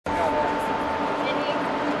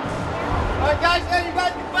Guys, you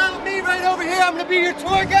guys can follow me right over here. I'm going to be your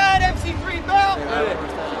tour guide, MC3 Bell.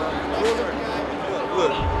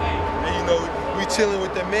 Look, and you know, we chilling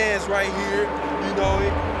with the mans right here. You know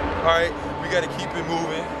it. All right, we got to keep it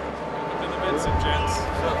moving. To the Vinson, gents.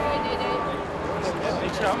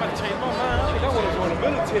 I'm going to change my mind. I think I want to join the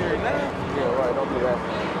military now. Yeah, right. Don't do that.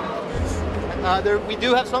 We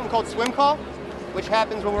do have something called swim call, which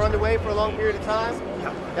happens when we're underway for a long period of time.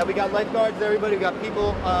 Yeah, we got lifeguards, everybody, we got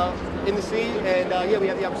people in the sea, and yeah, we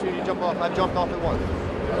have the opportunity to jump off. I've jumped off at once.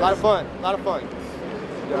 A lot of fun, a lot of fun.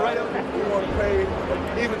 Yeah, right over. We want to pay,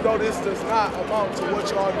 even though this does not amount to what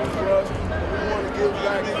y'all do for us, we want to give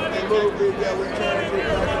back a little bit that we can give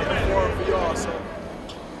back and perform for y'all. So.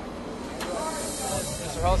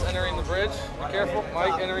 Mr. Hall's entering the bridge. Be careful.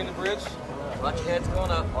 Mike entering the bridge. Watch your heads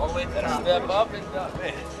going up, all the way to the top. Step up and down.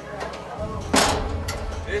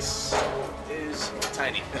 This is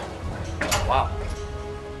tiny. Wow.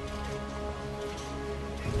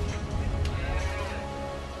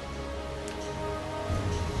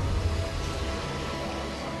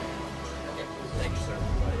 Thank you, sir.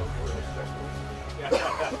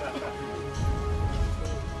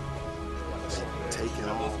 Taking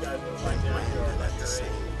off and landing at the same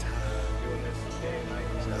time.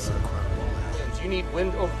 That's incredible, man. You need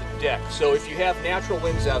wind over the deck. So if you have natural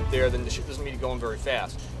winds out there, then the ship doesn't need to be going very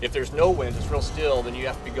fast. If there's no wind, it's real still, then you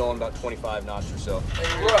have to be going about 25 knots or so.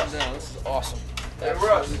 Hey, Russ. This is awesome. Hey,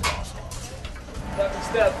 Russ.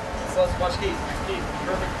 Step. So let's watch Keith. Keith,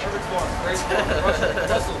 perfect form. Great form.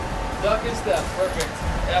 Russell, duck and step. Perfect.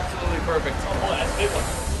 Absolutely perfect. Oh, that's a big one.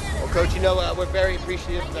 Well, Coach, you know, we're very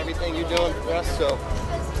appreciative of everything you're doing for us, so.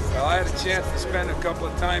 Well, I had a chance to spend a couple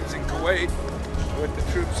of times in Kuwait with the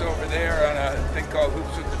troops over there on a thing called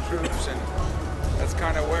Hoops with the Troops, and that's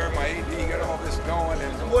kind of where my AD got all this going.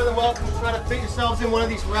 And You're more than welcome to try to fit yourselves in one of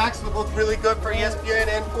these racks. They're both really good for ESPN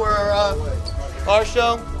and for our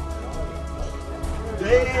show.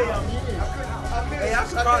 Hey, I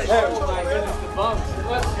probably Oh my goodness, the bumps.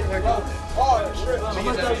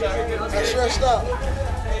 I stretched out.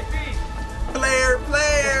 Player.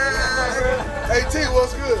 Hey, T,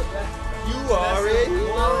 what's good? You already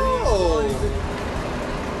know.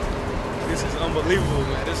 this is unbelievable,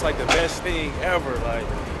 man. This is like the best thing ever. Like,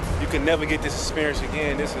 you can never get this experience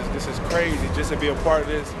again. This is crazy. Just to be a part of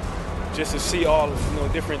this, just to see all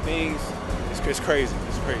different things. It's crazy.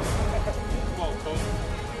 It's crazy.